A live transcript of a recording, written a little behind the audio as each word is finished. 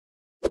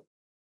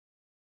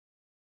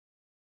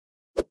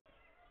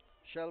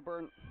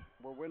Shelburne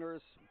were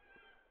winners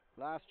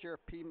last year.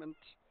 Peamont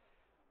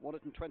won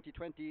it in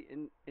 2020.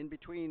 In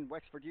between,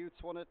 Wexford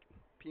Youths won it.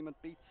 Peamont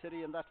beat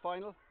City in that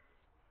final.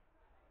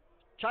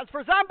 Chance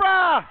for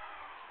Zambra!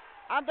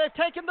 And they've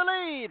taken the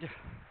lead.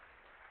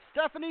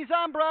 Stephanie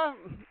Zambra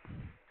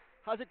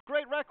has a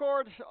great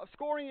record of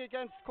scoring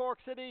against Cork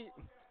City.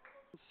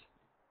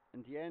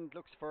 In the end,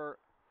 looks for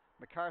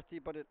McCarthy,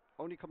 but it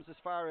only comes as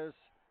far as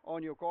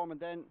Anya Gorman.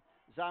 Then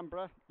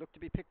Zambra looked to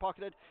be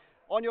pickpocketed.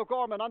 Anya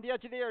Gorman on the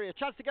edge of the area.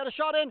 Chance to get a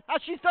shot in,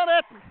 and she's done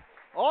it!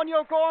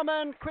 Anya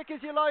Gorman, quick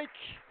as you like.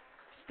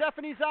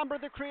 Stephanie Zambra,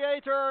 the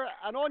creator,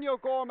 and Anya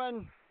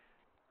Gorman.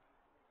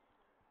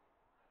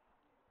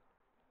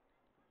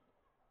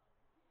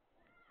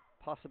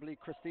 Possibly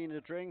Christina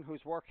Dring,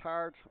 who's worked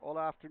hard all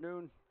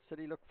afternoon.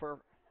 City look for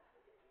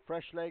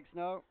fresh legs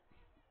now.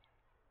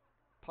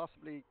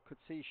 Possibly could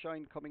see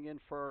shine coming in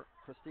for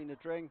Christina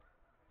Dring.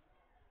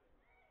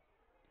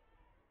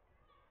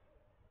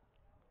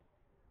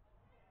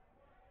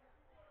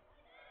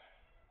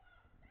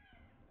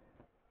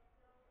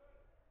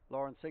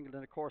 Lauren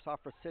Singleton, of course,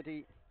 offers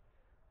City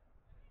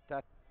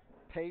that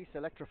pace,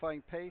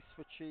 electrifying pace,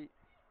 which she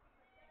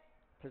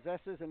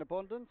possesses in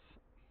abundance.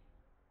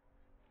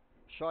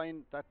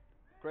 Shine, that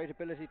great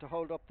ability to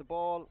hold up the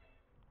ball.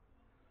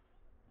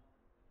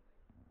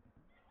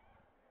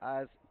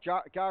 As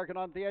Gargan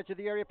on the edge of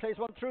the area plays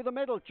one through the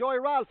middle. Joy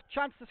Ralph,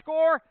 chance to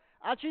score,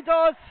 and she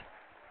does.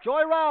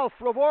 Joy Ralph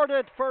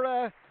rewarded for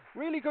a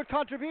really good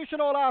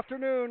contribution all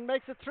afternoon.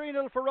 Makes it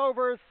 3-0 for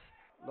Rovers.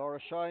 Laura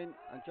Shine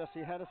and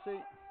Jessie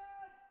Hennessy.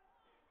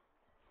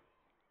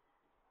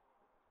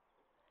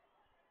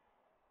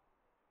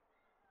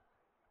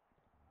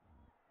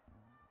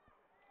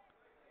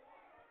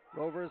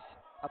 Rovers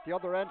at the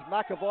other end.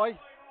 McAvoy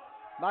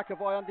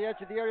on the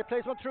edge of the area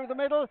plays one through the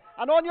middle,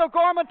 and Anya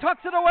Gorman tucks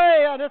it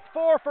away, and it's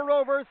 4 for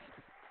Rovers.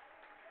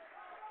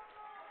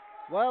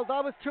 Well,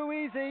 that was too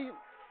easy.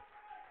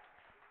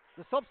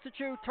 The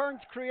substitute turns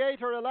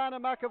creator, Alana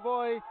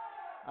McAvoy,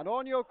 and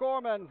Anya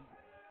Gorman.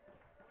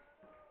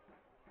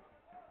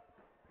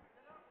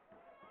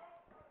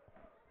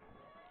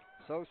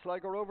 So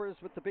Sligo Rovers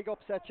with the big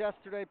upset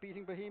yesterday,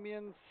 beating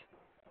Bohemians.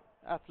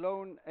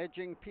 Athlone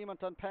edging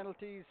Peamont on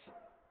penalties.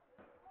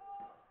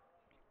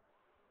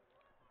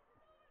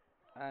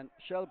 And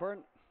Shelburne,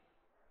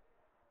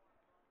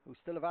 who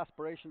still have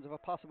aspirations of a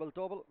possible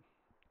double,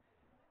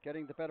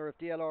 getting the better of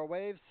DLR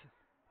Waves.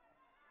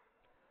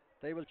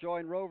 They will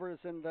join Rovers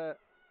in the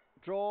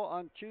draw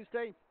on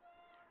Tuesday.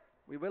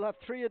 We will have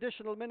 3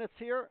 additional minutes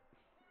here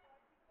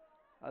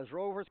as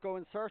Rovers go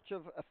in search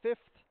of a 5th.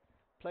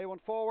 Play one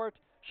forward.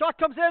 Shot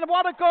comes in, and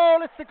what a goal!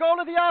 It's the goal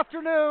of the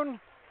afternoon.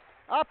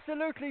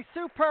 Absolutely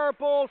superb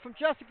ball from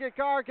Jessica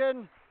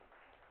Gargan.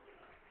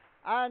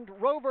 And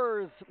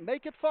Rovers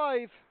make it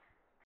 5.